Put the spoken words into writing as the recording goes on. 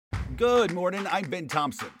Good morning, I'm Ben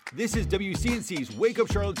Thompson. This is WCNC's Wake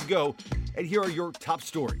Up Charlotte to Go, and here are your top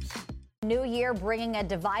stories. New year bringing a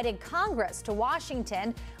divided Congress to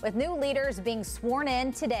Washington, with new leaders being sworn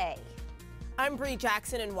in today. I'm Bree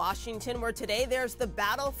Jackson in Washington, where today there's the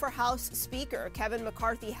battle for House Speaker. Kevin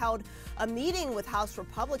McCarthy held a meeting with House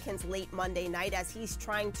Republicans late Monday night as he's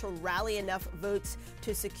trying to rally enough votes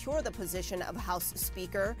to secure the position of House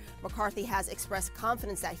Speaker. McCarthy has expressed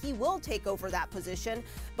confidence that he will take over that position,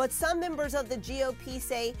 but some members of the GOP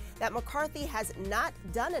say that McCarthy has not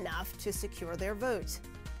done enough to secure their vote.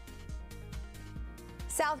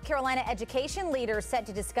 South Carolina education leaders set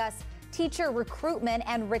to discuss teacher recruitment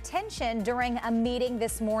and retention during a meeting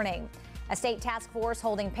this morning. A state task force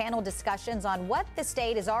holding panel discussions on what the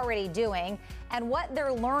state is already doing and what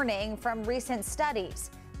they're learning from recent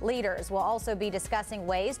studies. Leaders will also be discussing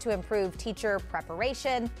ways to improve teacher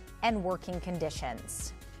preparation and working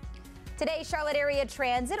conditions. Today, Charlotte Area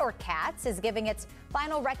Transit, or CATS, is giving its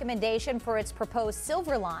final recommendation for its proposed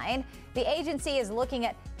Silver Line. The agency is looking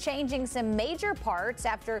at changing some major parts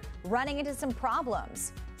after running into some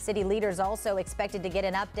problems. City leaders also expected to get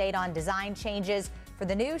an update on design changes for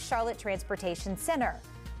the new Charlotte Transportation Center.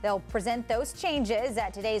 They'll present those changes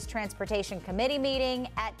at today's Transportation Committee meeting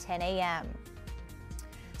at 10 a.m.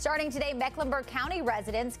 Starting today, Mecklenburg County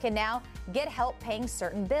residents can now get help paying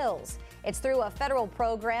certain bills. It's through a federal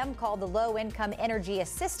program called the Low Income Energy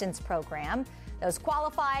Assistance Program. Those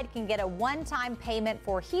qualified can get a one-time payment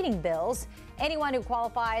for heating bills. Anyone who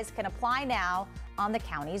qualifies can apply now on the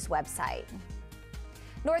county's website.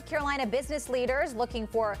 North Carolina business leaders looking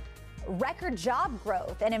for record job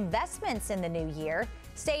growth and investments in the new year.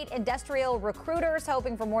 State industrial recruiters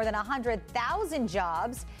hoping for more than 100,000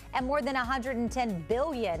 jobs and more than $110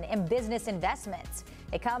 billion in business investments.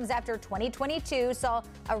 It comes after 2022 saw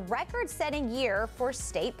a record-setting year for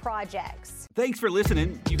state projects. Thanks for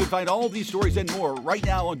listening. You can find all of these stories and more right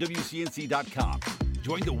now on WCNC.com.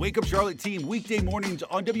 Join the Wake Up Charlotte team weekday mornings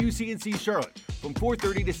on WCNC Charlotte from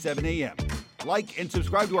 4:30 to 7 a.m. Like and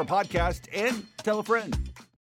subscribe to our podcast and tell a friend.